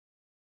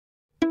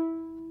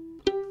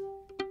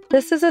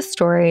This is a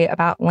story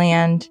about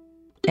land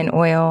and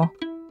oil,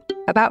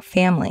 about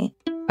family,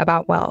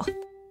 about wealth,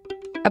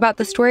 about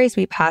the stories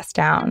we pass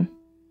down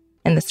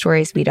and the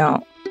stories we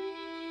don't.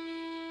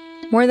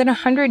 More than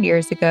 100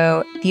 years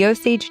ago, the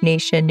Osage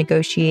Nation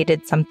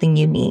negotiated something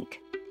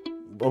unique.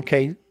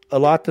 Okay, a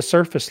lot the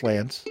surface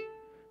lands,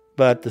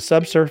 but the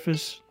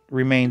subsurface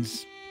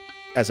remains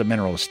as a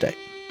mineral estate.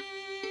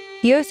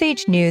 The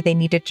Osage knew they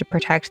needed to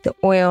protect the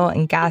oil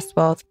and gas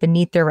wealth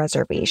beneath their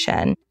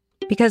reservation,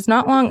 because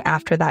not long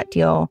after that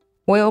deal,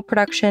 oil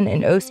production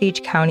in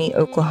Osage County,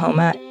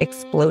 Oklahoma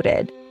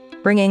exploded,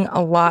 bringing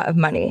a lot of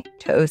money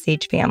to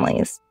Osage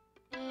families.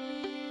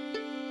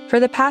 For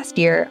the past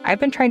year, I've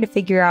been trying to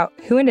figure out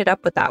who ended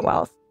up with that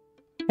wealth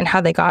and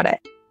how they got it.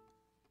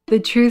 The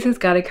truth has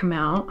got to come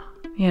out,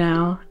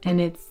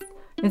 and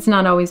it's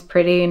not always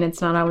pretty and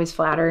it's not always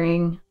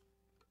flattering.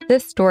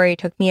 This story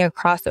took me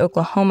across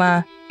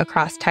Oklahoma,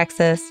 across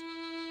Texas,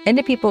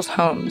 into people's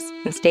homes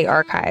and state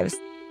archives,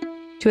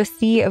 to a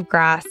sea of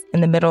grass in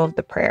the middle of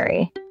the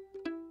prairie,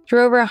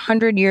 through over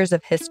 100 years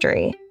of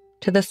history,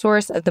 to the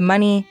source of the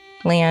money,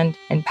 land,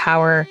 and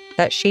power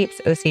that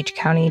shapes Osage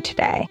County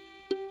today.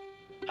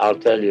 I'll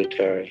tell you,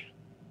 Terry,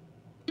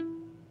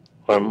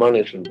 when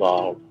money's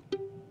involved,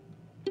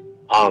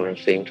 honor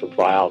seems to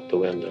fly out the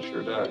window.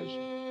 Sure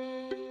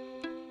does.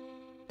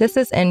 This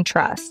is In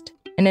Trust,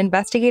 an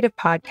investigative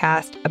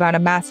podcast about a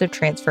massive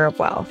transfer of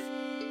wealth,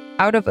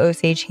 out of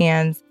Osage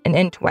hands and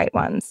into white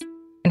ones,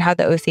 and how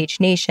the Osage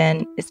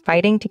Nation is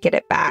fighting to get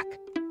it back.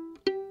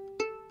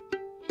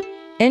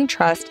 In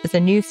Trust is a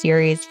new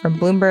series from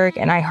Bloomberg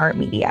and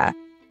iHeartMedia,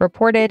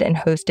 reported and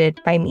hosted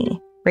by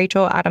me,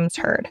 Rachel Adams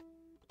Heard.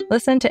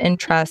 Listen to In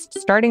Trust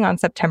starting on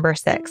September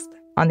 6th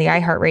on the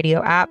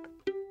iHeartRadio app,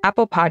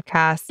 Apple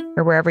Podcasts,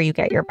 or wherever you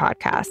get your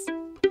podcasts.